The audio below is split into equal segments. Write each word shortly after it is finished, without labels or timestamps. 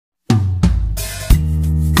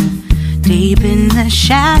deep in the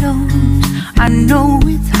shadows. I know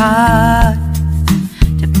it's hard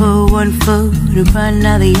to put one foot in front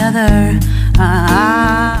of the other.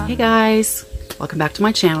 Hey guys, welcome back to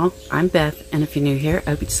my channel. I'm Beth, and if you're new here,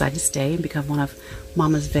 I hope you decide to stay and become one of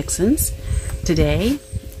Mama's Vixens. Today,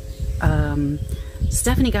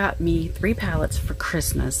 Stephanie got me 3 palettes for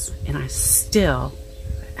Christmas, and I still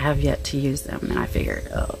have yet to use them. And I figured,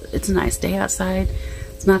 oh, it's a nice day outside.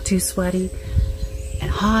 It's not too sweaty and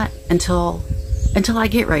hot until I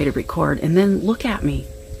get ready to record, and then look at me.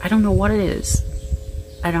 I don't know what it is.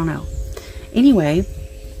 I don't know. Anyway,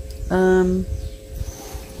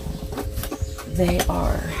 they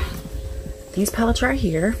are these palettes right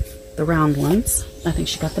here, the round ones. I think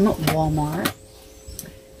she got them at Walmart.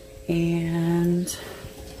 And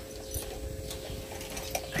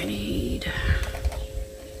I need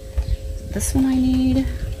this one. I need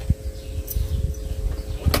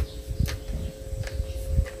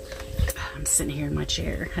I'm sitting here in my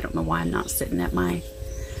chair. I don't know why I'm not sitting at my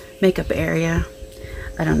makeup area.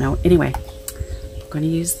 I don't know. Anyway, I'm going to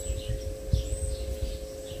use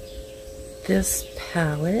this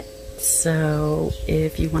palette. So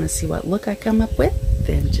if you want to see what look I come up with,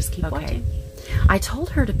 then just keep watching. I told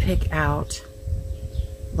her to pick out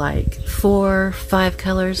like 4 or 5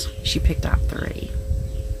 colors. She picked out 3.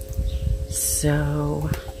 So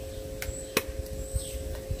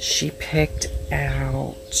she picked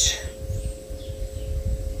out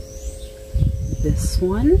this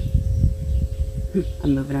one.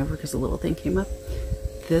 I'm moving over because the little thing came up.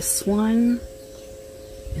 This one,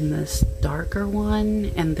 and this darker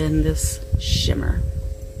one, and then this shimmer.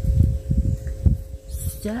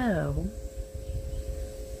 So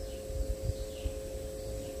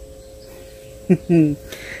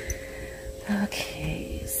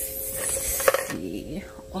okay, let's see.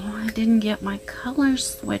 Oh, I didn't get my color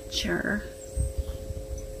switcher.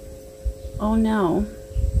 Oh no.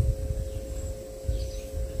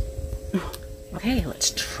 Okay,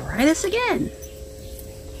 let's try this again.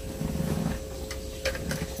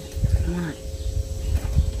 I want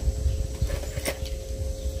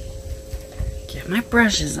to get my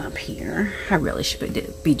brushes up here. I really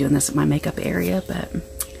should be doing this in my makeup area, but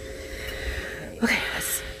okay.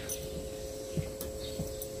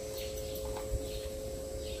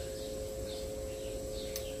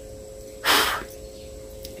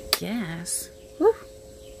 Yes. Woo.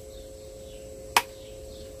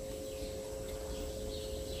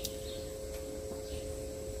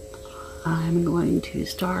 I'm going to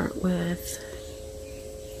start with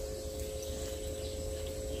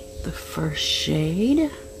the first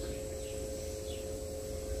shade.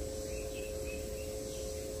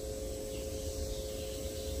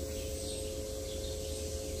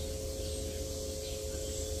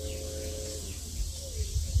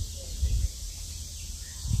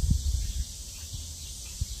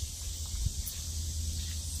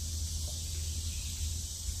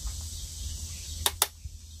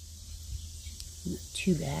 Not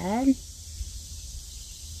too bad.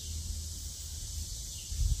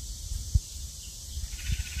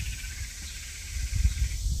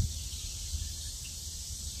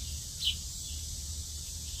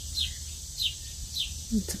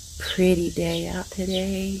 It's a pretty day out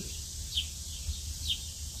today.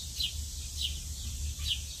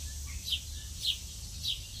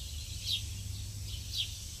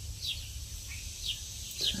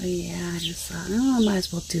 So yeah, I just thought, oh, I might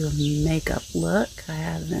as well do a makeup look. I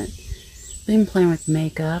haven't been playing with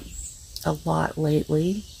makeup a lot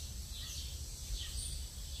lately.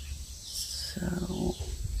 So,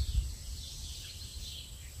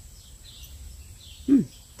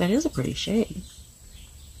 that is a pretty shade.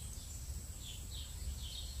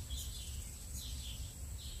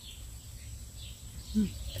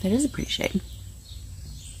 That is a pretty shade.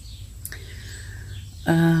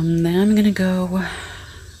 Then I'm gonna go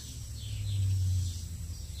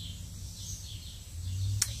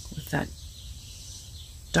with that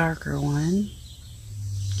darker one.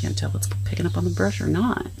 Can't tell if it's picking up on the brush or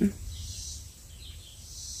not.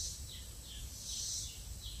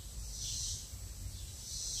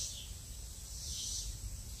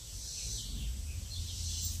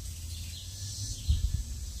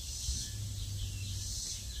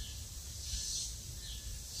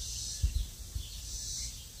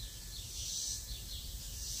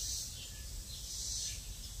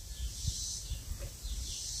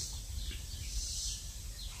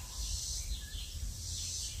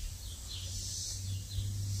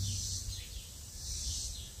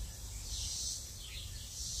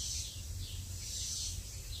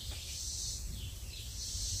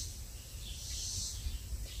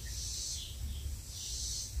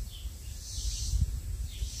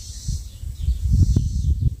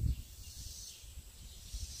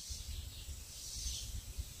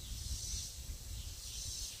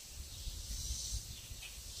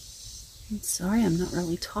 Sorry, I'm not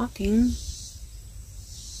really talking.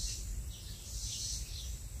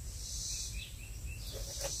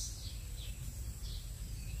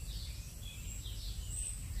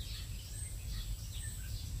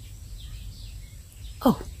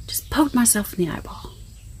 Oh, just poked myself in the eyeball.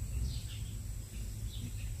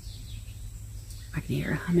 I can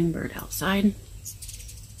hear a hummingbird outside.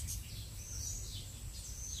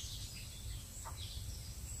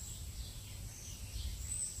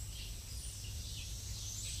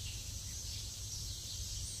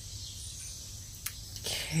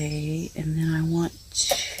 Okay, and then I want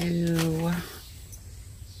to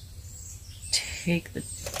take the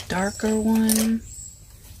darker one.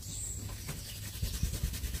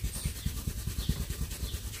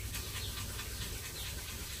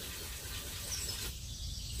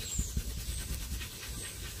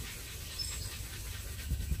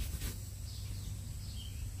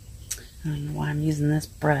 I don't know why I'm using this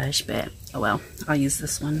brush, but oh well, I'll use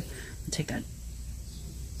this one and take that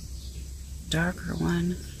darker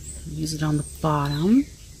one and use it on the bottom.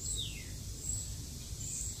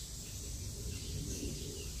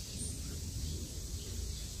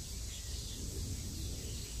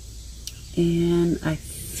 And I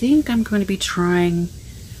think I'm going to be trying,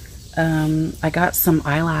 I got some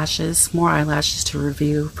eyelashes, more eyelashes to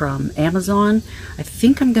review from Amazon. I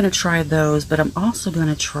think I'm going to try those, but I'm also going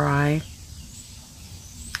to try,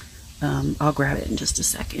 I'll grab it in just a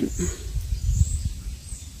second.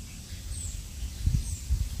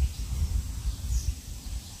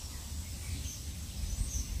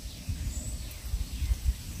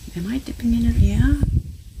 Am I dipping in it? Yeah.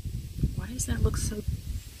 Why does that look so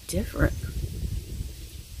different?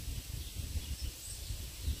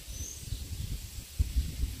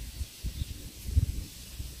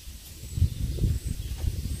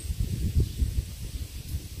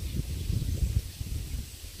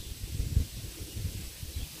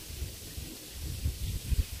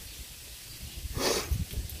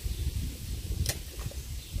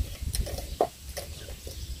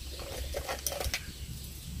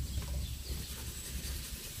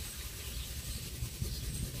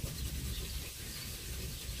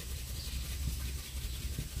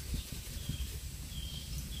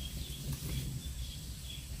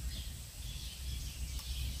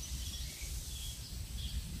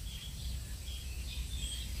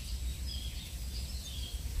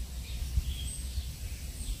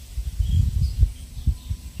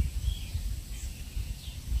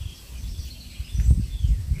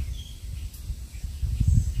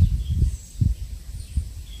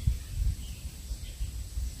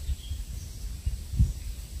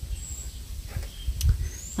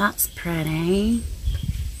 That's pretty.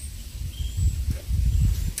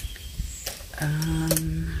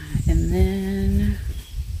 And then,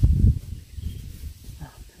 oh,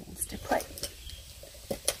 that wants to play.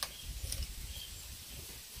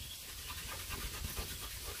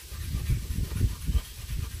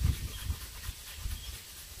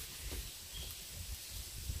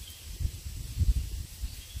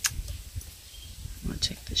 I'm going to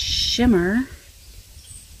take the shimmer.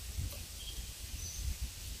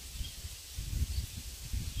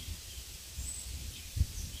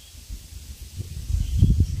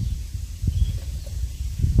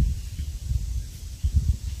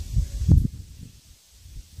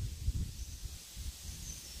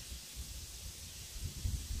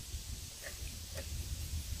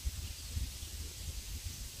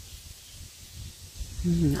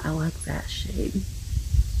 I like that shade.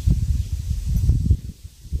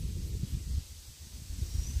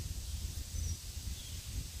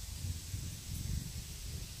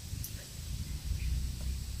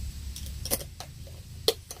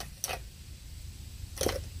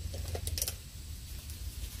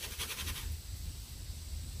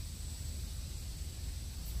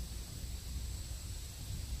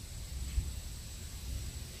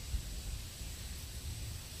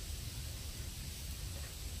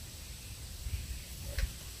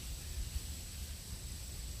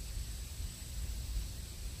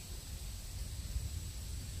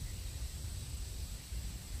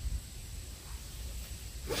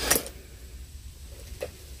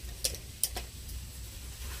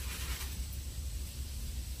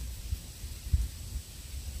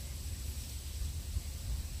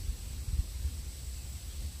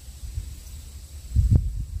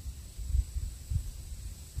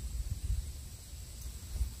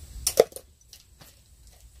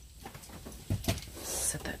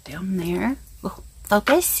 Set that down there. Oh,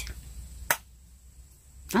 focus.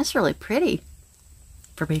 That's really pretty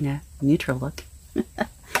for being a neutral look.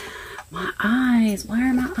 My eyes. Why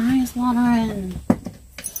are my eyes watering?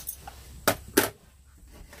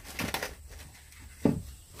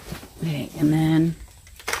 Okay, and then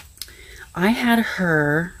I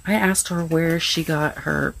asked her where she got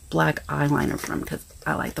her black eyeliner from, because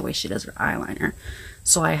I like the way she does her eyeliner.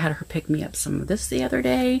 So I had her pick me up some of this the other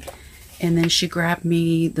day, and then she grabbed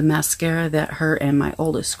me the mascara that her and my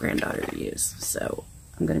oldest granddaughter use. So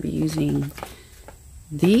I'm going to be using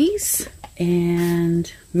these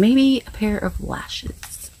and maybe a pair of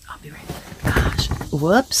lashes. I'll be right back. Gosh,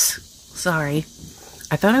 whoops. Sorry.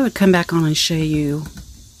 I thought I would come back on and show you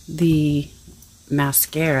the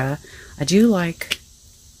mascara. I do like,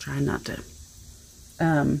 trying not to,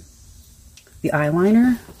 the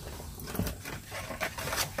eyeliner.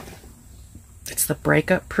 It's the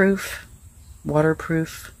breakup proof,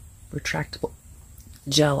 waterproof, retractable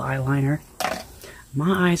gel eyeliner.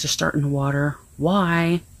 My eyes are starting to water.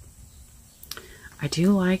 Why? I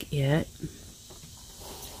do like it.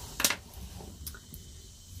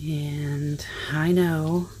 And I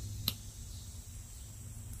know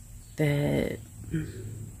that,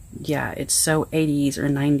 yeah, it's so 80s or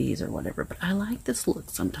 90s or whatever, but I like this look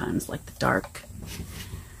sometimes, like the dark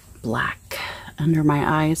black under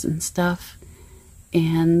my eyes and stuff.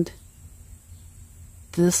 And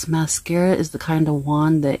this mascara is the kind of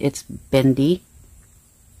one that it's bendy.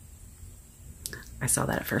 I saw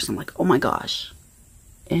that at first. I'm like, oh my gosh.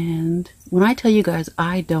 And when I tell you guys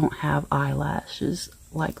I don't have eyelashes,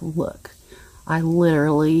 like, look, I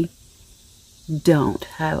literally don't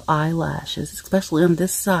have eyelashes, especially on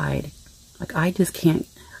this side. Like, I just can't.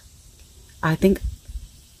 I think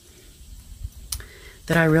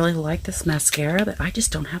that I really like this mascara, but I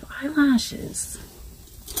just don't have eyelashes.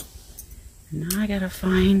 Now I gotta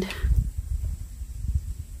find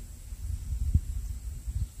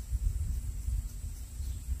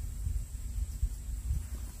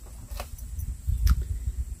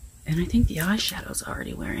and I think the eyeshadow's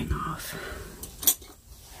already wearing off.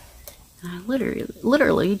 And I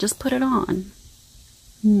literally just put it on.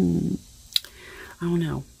 I don't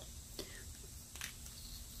know.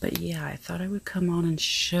 But yeah, I thought I would come on and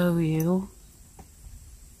show you.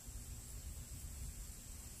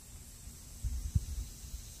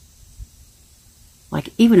 Like,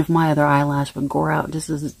 even if my other eyelash would grow out just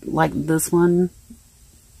as like this one.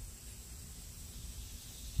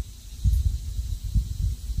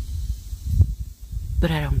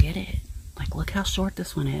 But I don't get it. Like, look how short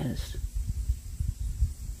this one is.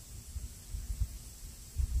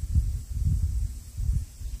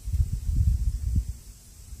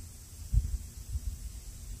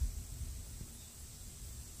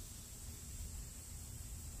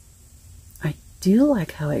 I do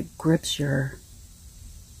like how it grips your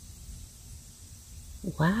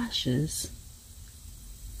lashes.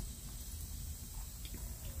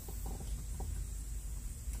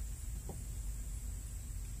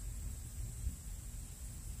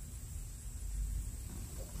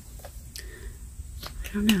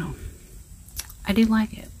 I don't know. I do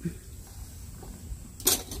like it.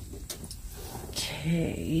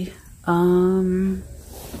 Okay.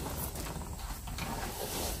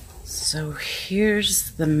 So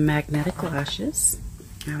here's the magnetic lashes.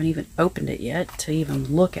 I haven't even opened it yet to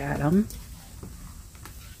even look at them.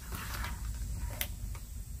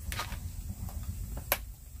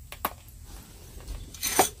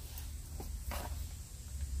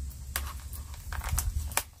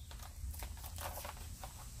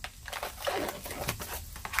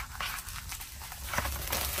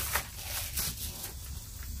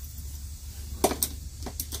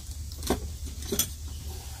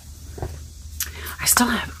 I still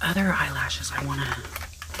have other eyelashes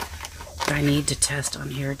that I need to test on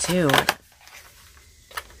here too, that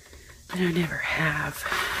I never have.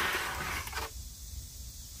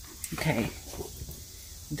 Okay,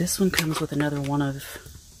 this one comes with another one of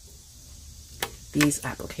these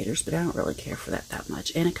applicators, but I don't really care for that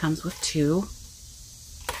much. And it comes with 2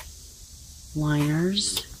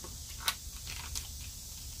 liners,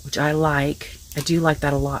 which I like. I do like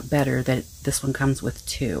that a lot better, that this one comes with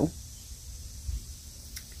 2.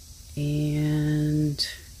 And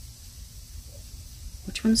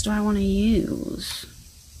which ones do I want to use?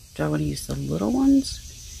 Do I want to use the little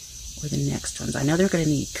ones or the next ones? I know they're going to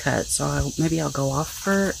need cut, so maybe I'll go off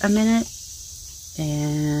for a minute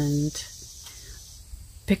and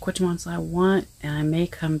pick which ones I want, and I may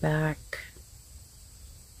come back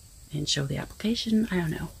and show the application. I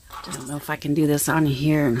don't know. I don't know if I can do this on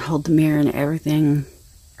here and hold the mirror and everything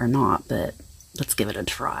or not, but let's give it a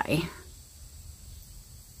try.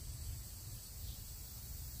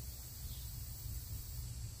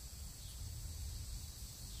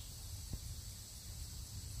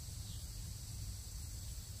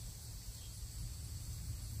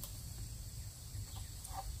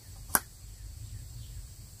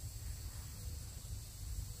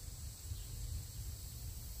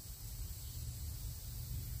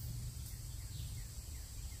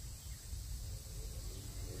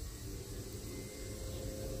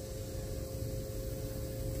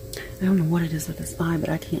 I don't know what it is with this eye, but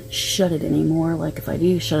I can't shut it anymore. Like if I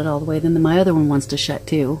do shut it all the way, then my other one wants to shut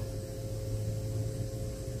too.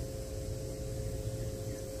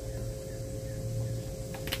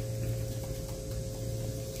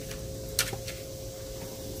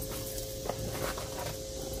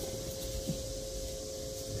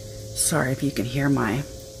 Sorry if you can hear my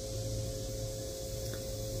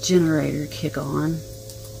generator kick on. Let's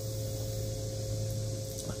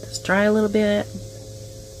let this dry a little bit.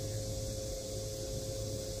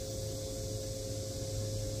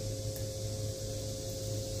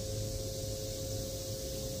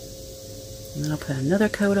 And then I'll put another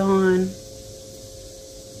coat on.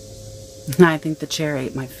 I think the chair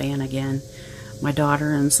ate my fan again. My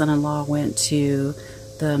daughter and son-in-law went to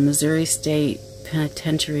the Missouri State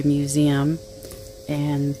Penitentiary Museum,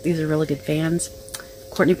 and these are really good fans.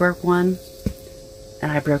 Courtney broke one,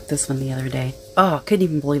 and I broke this one the other day. Oh, I couldn't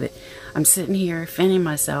even believe it. I'm sitting here fanning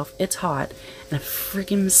myself, it's hot, and a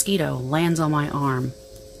freaking mosquito lands on my arm.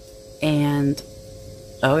 And,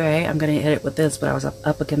 okay, I'm gonna hit it with this, but I was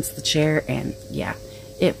up against the chair, and yeah,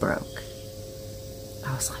 it broke.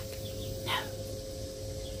 I was like, no.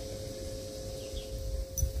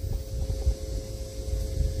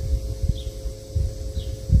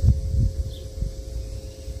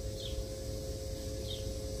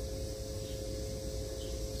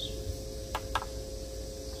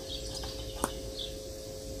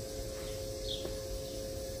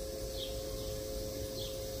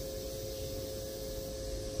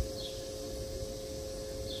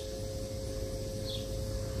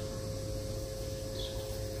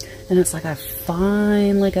 And it's like I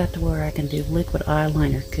finally got to where I can do liquid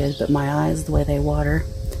eyeliner good, but my eyes, the way they water,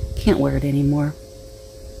 can't wear it anymore.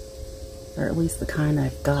 Or at least the kind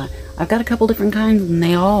I've got. I've got a couple different kinds, and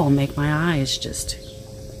they all make my eyes just,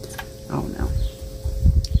 oh no.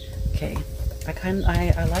 Okay, I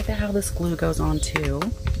like how this glue goes on too.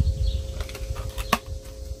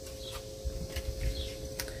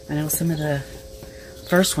 I know some of the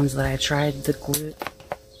first ones that I tried, the glue.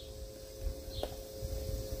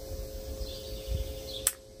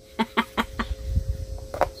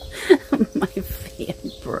 My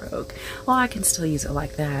fan broke. Well, I can still use it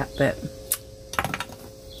like that, but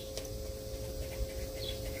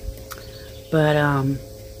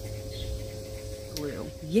glue.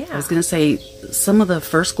 Yeah. I was gonna say some of the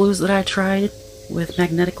first glues that I tried with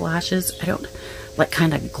magnetic lashes, I don't like,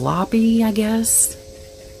 kind of gloppy, I guess.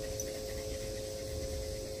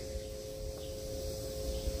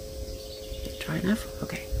 Dry enough?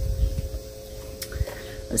 Okay.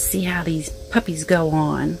 Let's see how these puppies go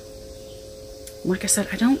on. Like I said,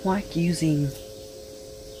 I don't like using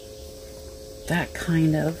that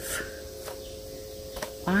kind of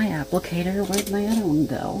eye applicator. Where'd my other one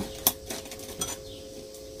go?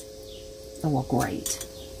 Oh, well, great.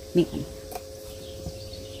 Neat one.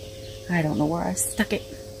 I don't know where I stuck it.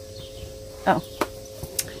 Oh,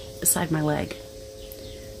 beside my leg.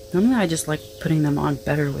 Normally I just like putting them on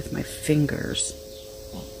better with my fingers.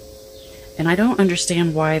 And I don't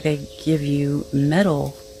understand why they give you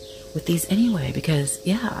metal with these anyway, because,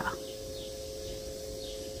 yeah.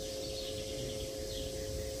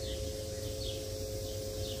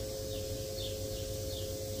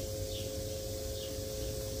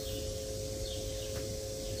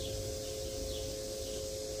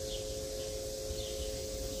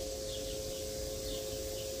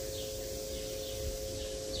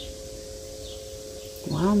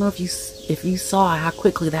 Well, I don't know if you saw how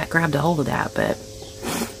quickly that grabbed a hold of that, but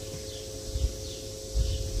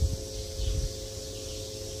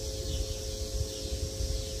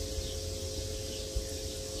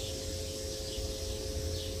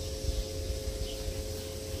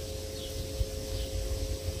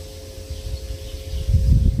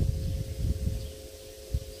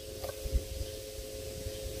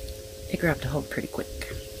it grabbed a hold pretty quick.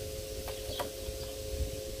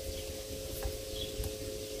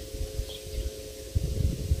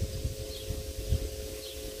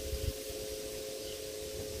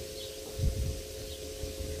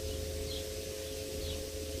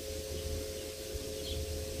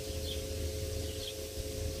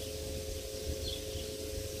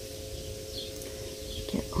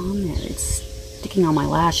 Get on there. It's sticking on my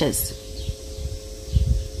lashes.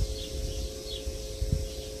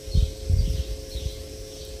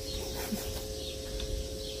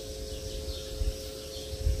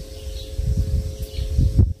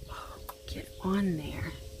 Get on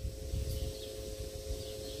there.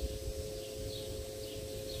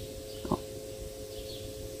 Oh.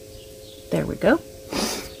 There we go.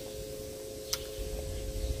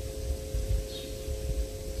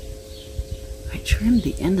 Trimmed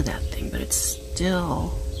the end of that thing, but it's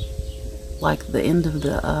still like the end of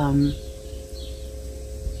the,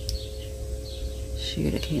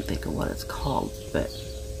 shoot, I can't think of what it's called, but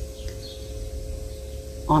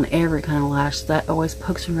on every kind of lash, that always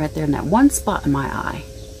pokes me right there in that one spot in my eye.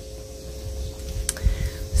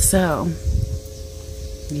 So,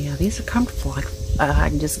 yeah, these are comfortable. I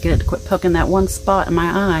can just get it to quit poking that one spot in my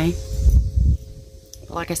eye.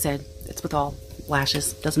 But like I said, it's with all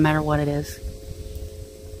lashes. Doesn't matter what it is.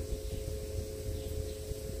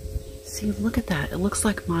 See, look at that. It looks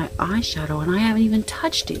like my eyeshadow, and I haven't even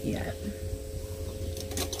touched it yet.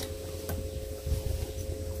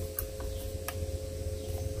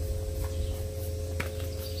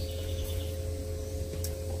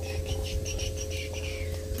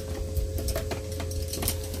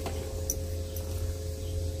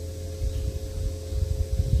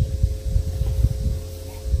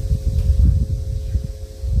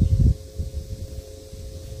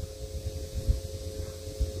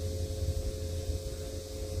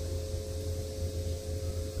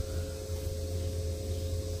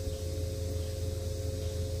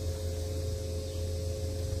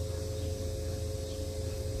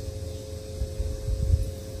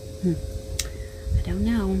 I don't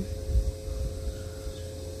know.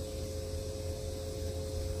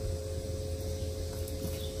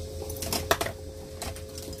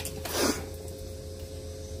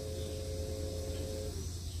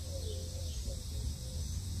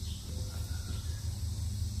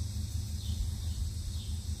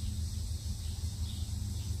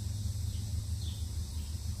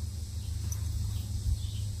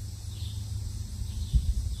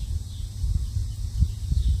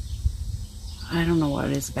 I don't know what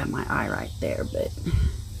it is about my eye right there, but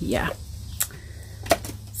yeah.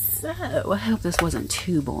 So, I hope this wasn't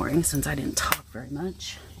too boring since I didn't talk very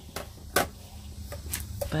much.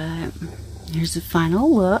 But here's the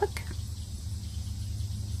final look.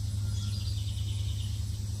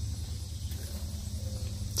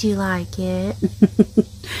 Do you like it?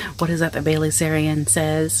 What is that Bailey Sarian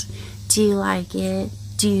says? Do you like it?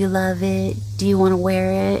 Do you love it? Do you want to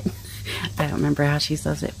wear it? I don't remember how she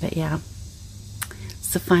says it, but yeah.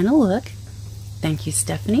 It's the final look. Thank you,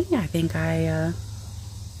 Stephanie. I think I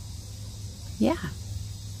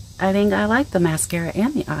think I like the mascara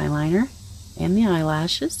and the eyeliner and the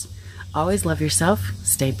eyelashes. Always love yourself.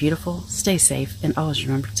 Stay beautiful. Stay safe. And always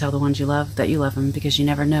remember to tell the ones you love that you love them, because you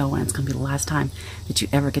never know when it's going to be the last time that you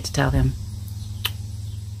ever get to tell them.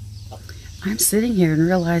 I'm sitting here and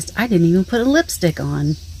realized I didn't even put a lipstick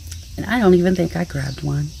on. And I don't even think I grabbed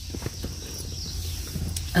one.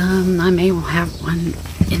 I may have one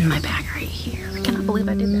in my bag right here. I cannot believe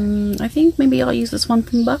I did that. I think maybe I'll use this one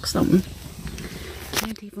from Bucks something.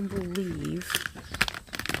 Can't even believe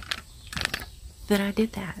that I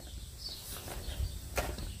did that.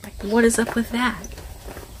 Like, what is up with that?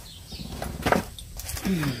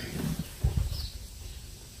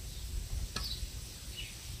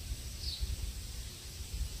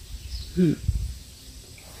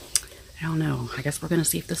 I don't know. I guess we're going to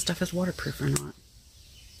see if this stuff is waterproof or not.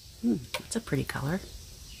 That's a pretty color.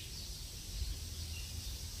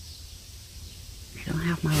 I don't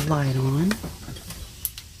have my light on.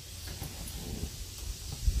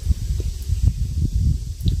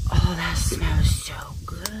 Oh, that smells so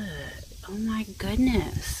good. Oh my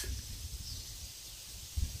goodness.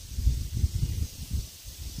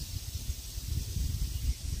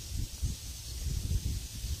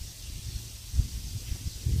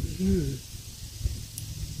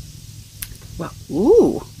 Well,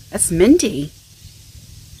 ooh, that's minty.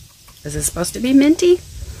 Is it supposed to be minty?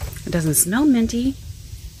 It doesn't smell minty.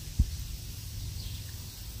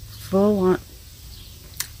 Full on.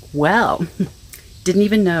 Well, didn't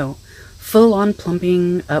even know. Full on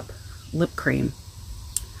plumping up lip cream.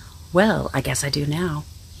 Well, I guess I do now.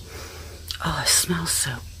 Oh, it smells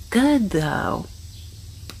so good though.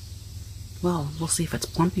 Well, we'll see if it's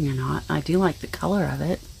plumping or not. I do like the color of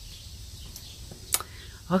it.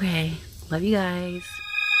 Okay, love you guys.